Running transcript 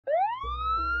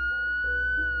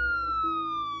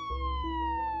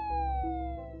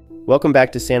Welcome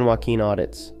back to San Joaquin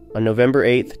Audits. On November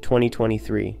 8th,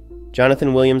 2023,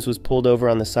 Johnathan Williams was pulled over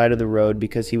on the side of the road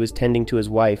because he was tending to his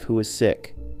wife, who was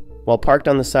sick. While parked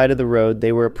on the side of the road,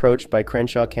 they were approached by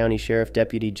Crenshaw County Sheriff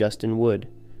Deputy Justin Wood.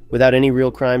 Without any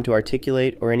real crime to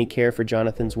articulate or any care for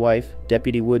Jonathan's wife,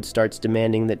 Deputy Wood starts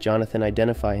demanding that Johnathan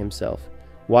identify himself.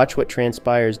 Watch what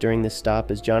transpires during this stop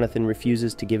as Johnathan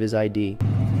refuses to give his ID.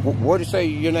 What did you say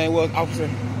your name was, officer?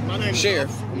 My name is Sheriff.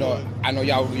 Officer No, Wood. I know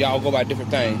y'all go by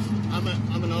different things. I'm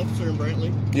an officer in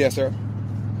Brantley, Yes, sir.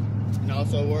 and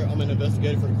also I'm an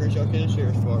investigator for the Crenshaw County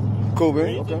Sheriff's Department. Cool,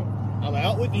 man. Okay. I'm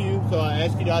out with you, so I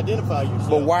ask you to identify yourself.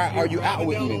 But why You're are you out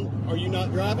with driving me? Are you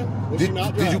not driving? Was Did you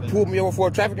not you driving? pull me over for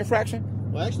a traffic infraction?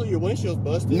 Well, actually, your windshield's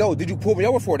busted. No, did you pull me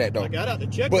over for that though? I got out to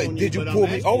check But on you, did you but pull I'm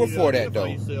me asking over you to for that identify though?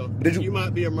 yourself. Did you? You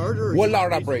might be a murderer. What you law might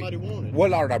did I be break? somebody wanted. What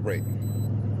law did I break?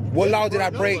 What law did I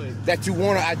No break way. that you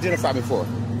want to identify me for?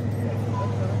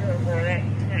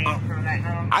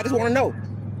 I just want to know.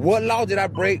 What law did I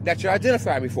break that you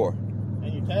identify me for?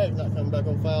 And your tag's not coming back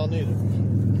on file neither.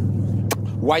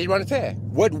 Why you running tag?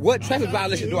 What traffic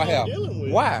violation do I have?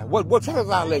 Why? What traffic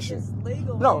violation?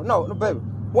 No, baby.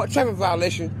 What traffic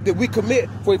violation did we commit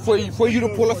for you to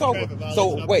pull us over?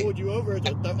 So I wait, pulled you over as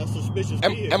a suspicious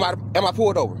vehicle. am I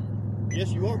pulled over?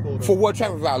 Yes, you are pulled over. For what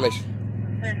traffic violation?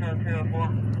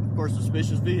 For a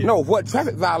suspicious vehicle. No, what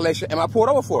traffic violation am I pulled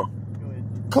over for? Go ahead.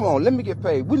 Come on, let me get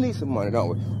paid. We need some money, don't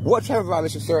we? What traffic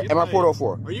violation, sir, am I pulled over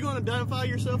for? Are you going to identify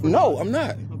yourself? Or No, not? I'm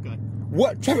not. Okay.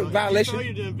 What traffic I violation? tell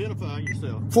you to identify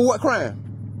yourself For what crime?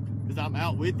 because I'm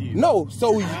out with you. No,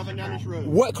 so Driving down this road.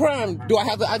 what crime do I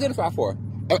have to identify for?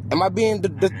 Am I being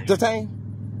detained?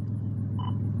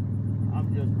 I'm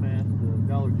just past the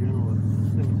Dollar General at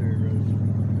Cemetery Road.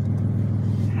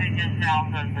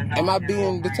 Am I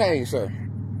being detained, sir?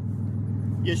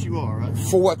 Yes, you are, right?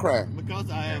 For what crime? Because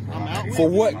I'm out with For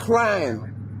you. what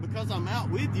crime? Because I'm out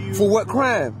with you. For what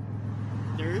crime?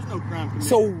 There is no crime committed.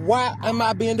 So why am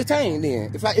I being detained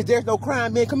then? If there's no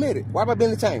crime being committed, why am I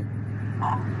being detained?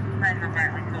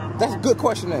 That's a good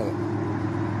question, ain't it?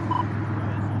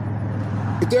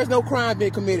 If there's no crime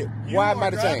being committed, why am I You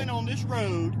are driving detained? on this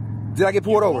road. Did I get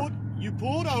pulled over? You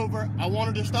pulled over. I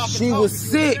wanted to stop and She talk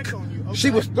was to you and sick. check on you. She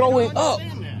Okay, was throwing I up.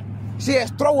 understand that. She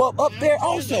has throw up I there understand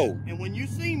also. that. And when you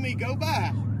see me go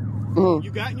by, Mhm.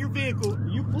 you got in your vehicle,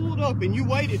 you pulled up, and you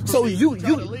waited for So me you to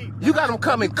try to leave. you got them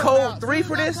coming You come code out. 3 As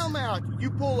for soon as this? I come out, you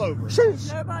pull over.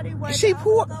 Nobody waited. She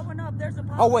pulled. Throwing up. There's a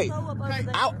Oh wait, throw up over there.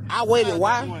 I waited.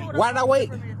 Why? Why did I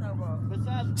wait?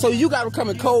 Besides, So you got them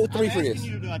coming code 3 I'm for asking this?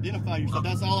 you to identify yourself.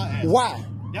 That's all I asked. Why?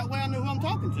 That way I know who I'm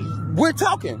talking to. We're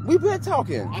talking. We've been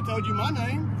talking. I told you my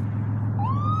name.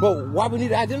 But why we need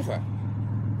to identify?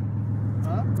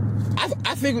 Huh?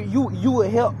 I figured you would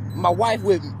help my wife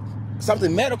with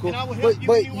something medical, And I would help but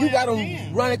you any you way got I them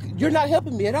can. running. You're not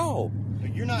helping me at all.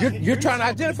 You're not. You're trying to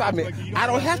identify me. I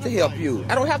don't have to help you.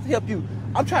 I don't have to help you.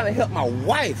 I'm trying to help my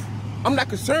wife. I'm not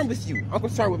concerned with you. I'm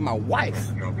concerned with my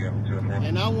wife.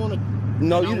 And I want to.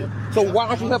 No, you. So why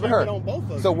aren't you helping her? On both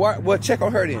of So you. what? Well, check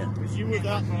on her then. You was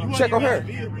out, you Check on wasn't her. out of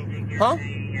the vehicle. Huh?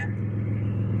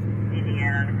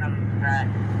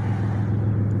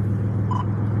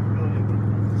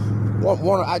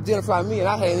 Want to identify me, and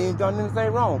I hadn't even done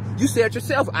anything wrong. You said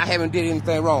yourself I haven't did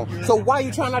anything wrong. So why are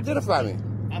you trying to identify me?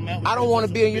 I'm out with I don't you. want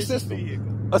to It's be in your suspicious system. vehicle.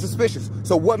 A suspicious.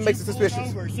 So what makes it You pulled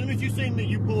suspicious? over. As soon as you seen me,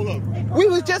 you pulled over. We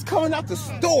was just coming out the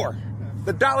store,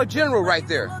 the Dollar General right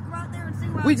there.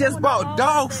 We just bought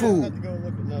dog I have food. to go look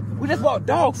at nothing. We just bought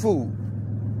dog food.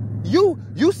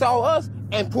 You saw us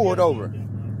and pulled over.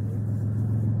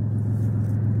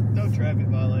 No traffic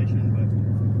violation, but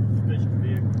suspicious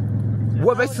vehicle.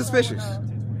 What makes it suspicious?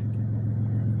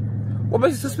 What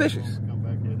makes it suspicious? Come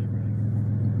back the other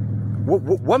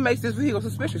way. What makes this vehicle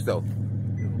suspicious though?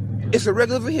 It's a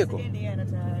regular vehicle. Indiana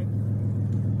tag.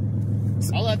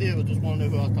 All I did was just want to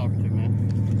know who I was talking to, man.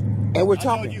 And we're I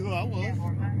told talking. you who I was.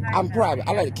 I'm private.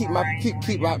 I like to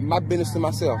keep my business to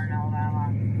myself. On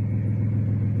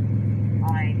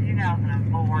a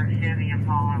 2004 Chevy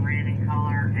Impala red in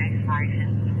color,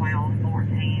 expiration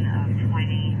 12/14 of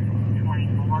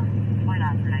 2024.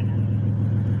 29 seconds.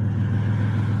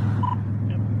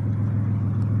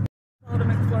 Told him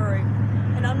McFlurry.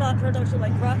 And I'm not actually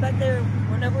like right back there,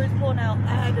 whenever he's pulling out,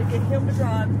 I had to get him to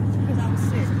drive because I was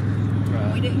sick.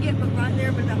 Right. We didn't get but right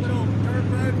there, but that little dirt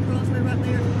road crossway right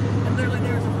there, and literally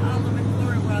there was a pile of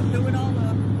McFlurry where I threw it all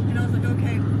up, and I was like,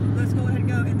 okay, let's go ahead and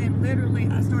go. And then literally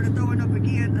I started throwing up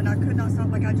again, and I could not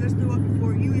stop. Like I just threw up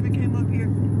before you even came up here,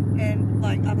 and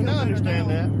like I feel And I better understand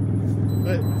now. that.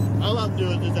 But all I have to do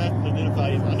is just ask him to identify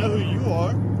you. I know who you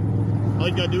are. All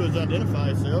you got to do is identify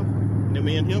yourself, and then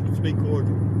me and him can speak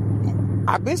cordial.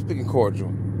 I've been speaking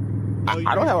cordial.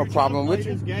 I don't have a problem with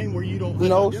you. This game where you don't.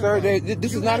 No, sir.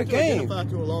 This is not a game.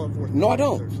 No, I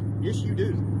don't. Yes, you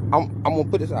do. I'm gonna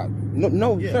put this out.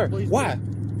 No, Yeah, sir. please Why? do.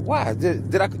 Why?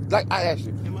 Did I like I asked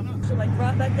you? Am I not? So like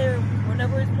right back there,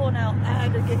 whenever he's pulling out, I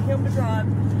had to get him to drive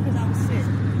because I was sick.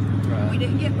 We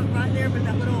didn't get but right there, but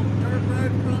that little dirt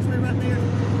road crossway right there,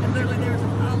 and literally there was a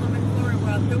pile of McFlurry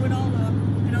where I threw it all up,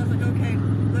 and I was like, okay,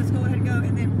 let's go ahead and go.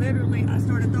 And then literally I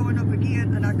started throwing up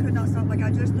again, and I could not stop. Like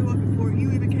I just threw up before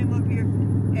you even came up here,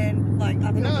 and like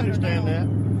I feel I understand that,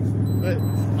 but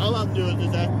all I'm doing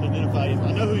is ask to identify you.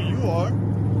 I know who you are.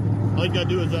 All you gotta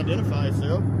do is identify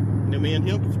yourself, and then me and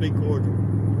him can speak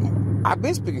cordial. I've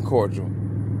been speaking cordial.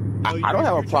 I don't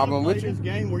have a problem with you. This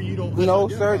game where you don't. No,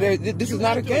 sir. This is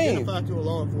not a game. To a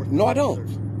law enforcement No, I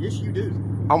officers. don't. Yes, you do.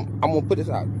 I'm gonna put this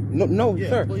out. No, Yeah,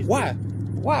 sir. please Why? do.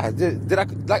 Why? Did I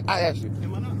like I asked you?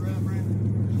 Am I not right,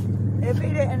 Brandon? if he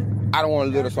didn't. I don't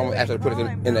want to litter, so I'm gonna ask her to put it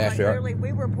in the Like, ashtray. literally,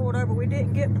 we were pulled over. We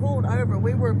didn't get pulled over.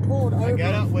 We were pulled over. I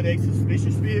got out with a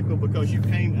suspicious vehicle because you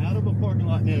came out of a parking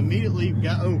lot and then immediately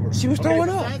got over. She was throwing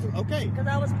up. Okay. Because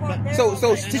I was parked there. So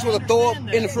Okay, she's and I supposed to throw up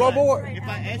understand in the that. floorboard? If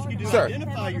I ask you to Sir.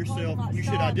 identify yourself, you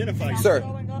should identify yourself.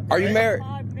 Sir, are you married?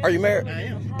 Are you married? I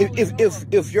am.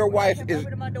 If your wife He is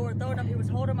over to my door throwing up. He was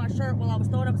holding my shirt while I was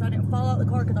throwing up because I didn't fall out the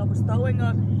car because I was throwing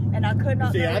up and I could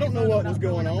not. See, I don't know what was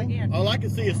going on. All I can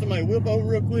see is somebody whip over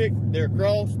real quick. They're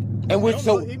crossed. and we I don't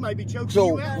so know, he might be choking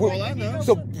so you out. we- All I know.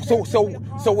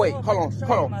 so wait, hold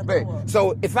on, babe.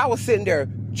 So if I was sitting there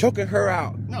choking her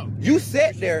out, No. you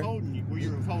sat She's there. holding you. Well, you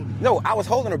were holding. No, I was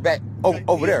holding her back over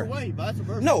Either there. way, vice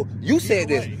versa. No, you said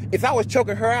Either this. way. If I was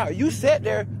choking her out, you sat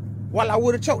there while I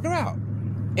would have choked her out,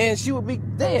 and she would be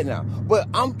dead now. But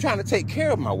I'm trying to take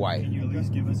care of my wife. Can you at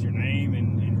least give us your name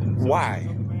and Why?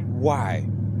 something, man? Why?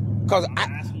 Because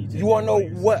you want to know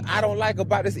what I don't like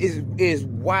about this is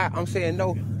why I'm saying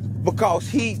no. Because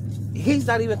he's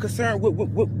not even concerned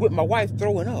with my wife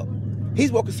throwing up.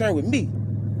 He's more concerned with me.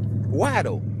 Why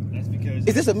though? That's because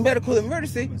Is this a medical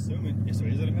emergency? I'm assuming. So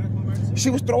is it a medical emergency? She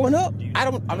was throwing up.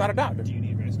 I'm not a doctor. Do you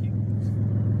need rescue?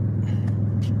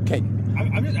 Okay.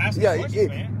 I'm just asking Yeah, questions,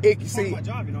 man. It's part of see, my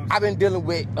job, you know what I'm I've been dealing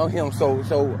with on him. So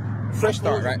fresh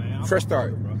start, right? man. I'm Fresh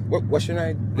start. cool, bro. What's your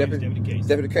name? My name's Deputy Case.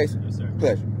 Deputy Case. Yes, sir.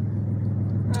 Pleasure.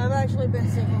 I've actually been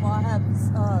sick for a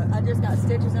while. I just got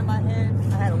stitches in my head.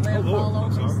 I had a limb Lord, all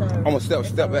on me, I'm so. sorry. I'm gonna step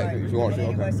it's back alright. if you want to.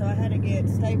 Anyway, Okay. so I had to get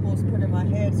staples put in my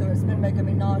head, so it's been making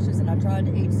me nauseous, and I tried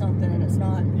to eat something, and it's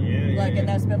not. Yeah. And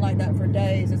that's been like that for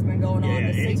days. It's been going Yeah, on. The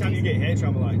anytime CT you get head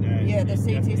trauma like that. Yeah, the CT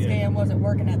definitely, scan wasn't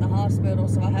working at the hospital,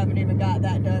 so I haven't even got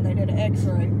that done. They did an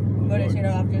X-ray, but it's,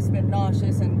 I've just been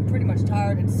nauseous and pretty much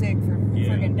tired and sick for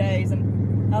friggin' days.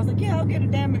 And I was like, yeah, I'll get a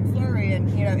damn McFlurry, and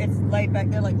it's laid back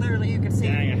there, like literally you could see.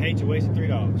 Dang, I hate you wasted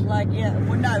 $3. Like well,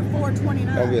 no,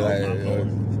 $4.29. Don't be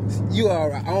like, you all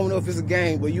right. I don't know if it's a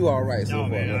game, but you all right so No, far.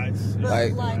 man. It's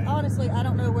But like honestly, I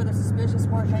don't know where the suspicious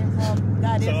part came from.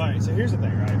 That is. So, all right, so here's the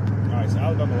thing, right? All right, so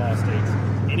Alabama law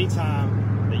states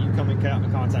anytime that you come in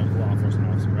contact with a law enforcement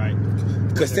officer, right?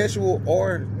 Consensual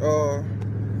or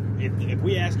If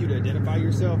we ask you to identify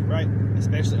yourself, right,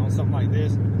 especially on something like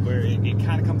this, where it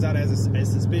kind of comes out as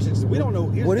suspicious, we don't know.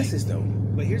 what is this though?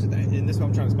 But here's the thing, and this is what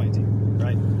I'm trying to explain to you,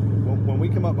 right? When we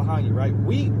come up behind you, right,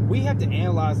 we have to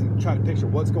analyze and try to picture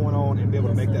what's going on and be able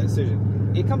to make that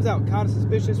decision. It comes out kind of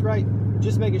suspicious, right?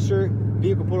 Just making sure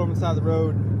vehicle pulled on the side of the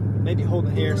road, maybe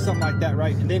holding hair, something like that,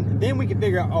 right? And then we can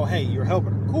figure out, oh, hey, you're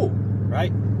helping her, cool,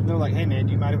 right? And they're like, hey, man,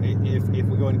 do you mind if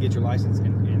we go in and get your license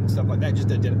and stuff like that, just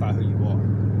to identify who you are,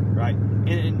 right?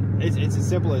 And it's as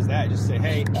simple as that. Just say,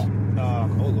 hey,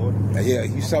 oh Lord. Yeah,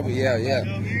 you saw me. Yeah.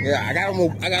 I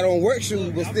got on work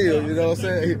shoes, but still, you know what I'm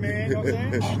saying? Man, you know what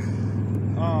I'm saying?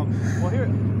 Well, here,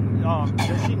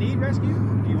 does she need rescue?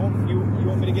 Do you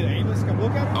want me to get an ambulance to come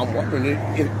look at her? I'm wondering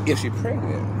if she's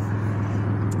pregnant.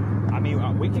 I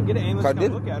mean, we can get an ambulance to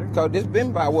come look at her. Cause this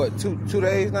been by what, two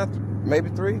days now, maybe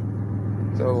 3.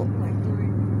 So,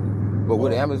 but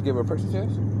would the ambulance give her a pressure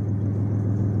test?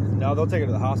 No, they'll take her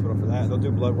to the hospital for that. They'll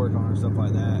do blood work on her, stuff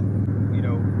like that.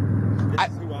 This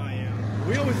is who I am.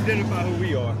 We always identify who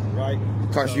we are, right?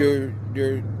 Cause So, you're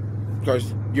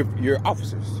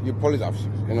officers, you're police officers.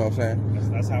 You know what I'm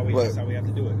saying? That's how we have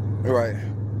to do it. Right.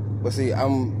 But see,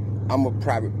 I'm a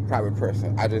private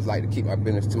person. I just like to keep my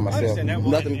business to myself. understand that.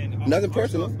 Well, Nothing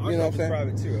personal. Our You know what I'm stuff is saying?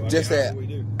 private too. I mean, Just that's that what we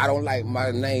do. I don't like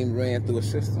my name ran through a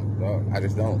system. Dog. I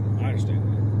just don't. I understand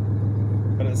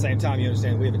that. But at the same time, you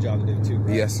understand we have a job to do too,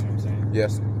 right? Yes. You know what I'm saying?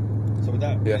 Yes. So with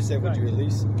that being said, would you at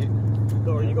least get...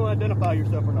 So are you going to identify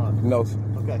yourself or not? No.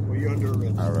 Okay, well, you're under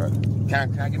arrest. All right.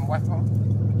 Can I get my wife's phone?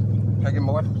 Can I get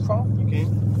my wife's phone? You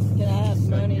can. Can I have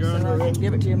money You're so under I can arrest.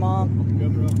 give it to your mom?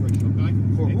 Government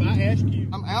operation, okay? If I ask you,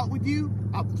 I'm out with you.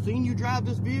 I've seen you drive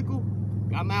this vehicle.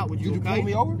 I'm out with you. Did you okay? pull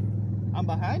me over? I'm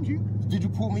behind you. Did you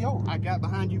pull me over? I got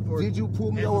behind you for. Did you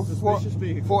pull me as a over for suspicious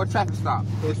vehicle? for a traffic stop?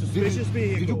 For a suspicious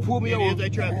vehicle. Did you pull me over? It is a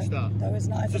traffic stop. No, it's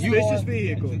not. It's a Suspicious car.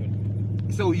 vehicle.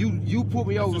 So you pulled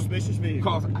me over Suspicious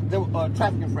vehicle. because there was a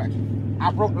traffic infraction.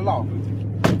 I broke the law.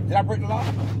 Did I break the law?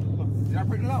 Did I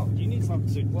break the law? Do you need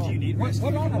something? Do you need rescue?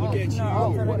 What law did I Look break? at you.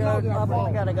 No, I've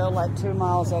only got to go like 2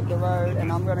 miles up the road,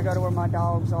 and I'm going to go to where my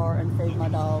dogs are and feed my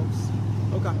dogs.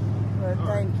 Okay. But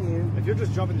thank you. If you'll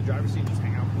just jump in the driver's seat and just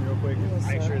hang out with me real quick, Yes,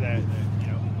 make sir. sure that you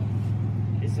know.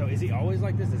 So is he always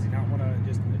like this? Does he not want to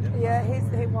just? Yeah,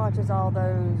 he watches all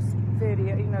those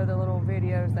video, you know, the little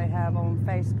videos they have on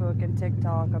Facebook and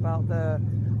TikTok about the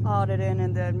auditing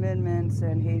and the amendments,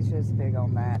 and he's just big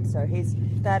on that. So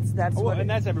that's Well, what. and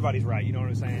that's everybody's right. You know what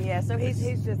I'm saying? Yeah, so he's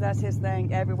just, that's his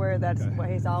thing everywhere. That's Okay. what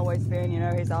he's always been. You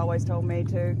know, he's always told me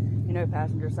to, you know,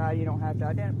 passenger side, you don't have to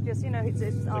identify. Just, you know, it's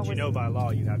But always. you know, by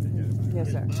law, you have to identify.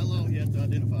 Yes, sir. By law, he has to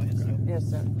identify himself. Yes,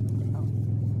 sir. Oh.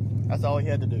 That's all he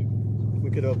had to do. We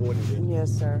could have avoided it. Yes,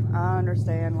 sir. I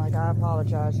understand. Like, I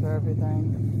apologize for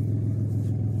everything.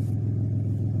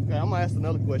 Okay, I'm gonna ask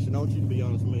another question. I want you to be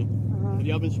honest with me. Have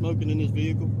y'all been smoking in this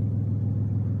vehicle?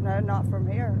 No, not from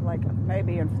here. Like,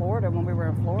 maybe in Florida when we were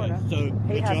in Florida. Okay,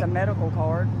 so He has a medical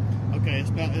card. Okay,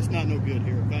 it's not no good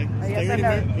here. Okay. Yes, I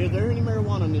know. Is there any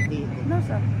marijuana in this vehicle? No,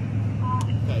 sir.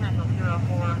 Okay.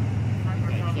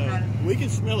 So we can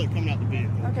smell it coming out the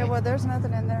vehicle. Okay, well, there's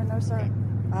nothing in there. No, sir. Okay.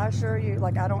 I assure you,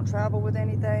 like, I don't travel with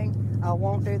anything. I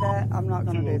won't do that. I'm not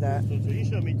going to do that. So you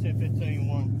showed me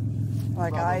 1015-1.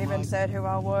 Like, I Problem even Mike. said who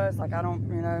I was. Like, I don't,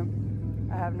 you know,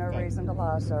 I have no reason to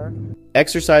lie, sir.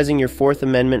 Exercising your Fourth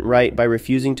Amendment right by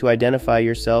refusing to identify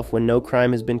yourself when no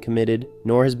crime has been committed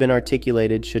nor has been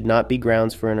articulated should not be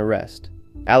grounds for an arrest.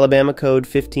 Alabama Code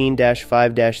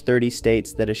 15-5-30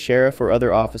 states that a sheriff or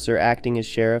other officer acting as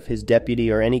sheriff, his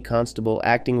deputy, or any constable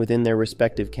acting within their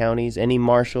respective counties, any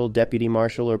marshal, deputy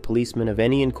marshal, or policeman of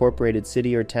any incorporated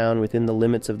city or town within the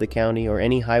limits of the county, or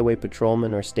any highway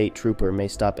patrolman or state trooper may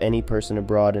stop any person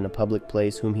abroad in a public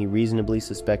place whom he reasonably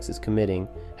suspects is committing,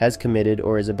 has committed,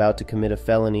 or is about to commit a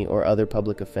felony or other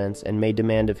public offense, and may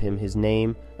demand of him his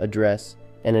name, address,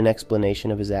 and an explanation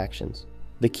of his actions.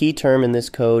 The key term in this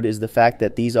code is the fact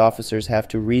that these officers have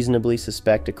to reasonably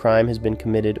suspect a crime has been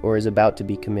committed or is about to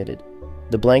be committed.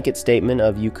 The blanket statement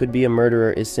of "you could be a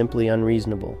murderer" is simply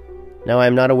unreasonable. Now, I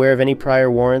am not aware of any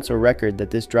prior warrants or record that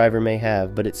this driver may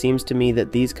have, but it seems to me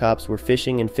that these cops were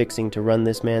fishing and fixing to run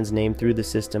this man's name through the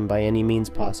system by any means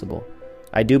possible.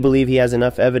 I do believe he has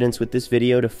enough evidence with this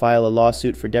video to file a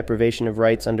lawsuit for deprivation of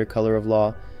rights under color of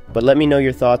law, but let me know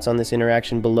your thoughts on this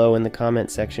interaction below in the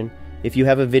comment section. If you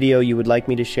have a video you would like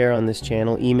me to share on this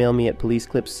channel, email me at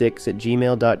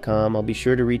policeclip6@gmail.com. I'll be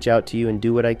sure to reach out to you and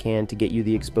do what I can to get you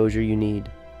the exposure you need.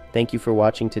 Thank you for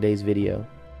watching today's video.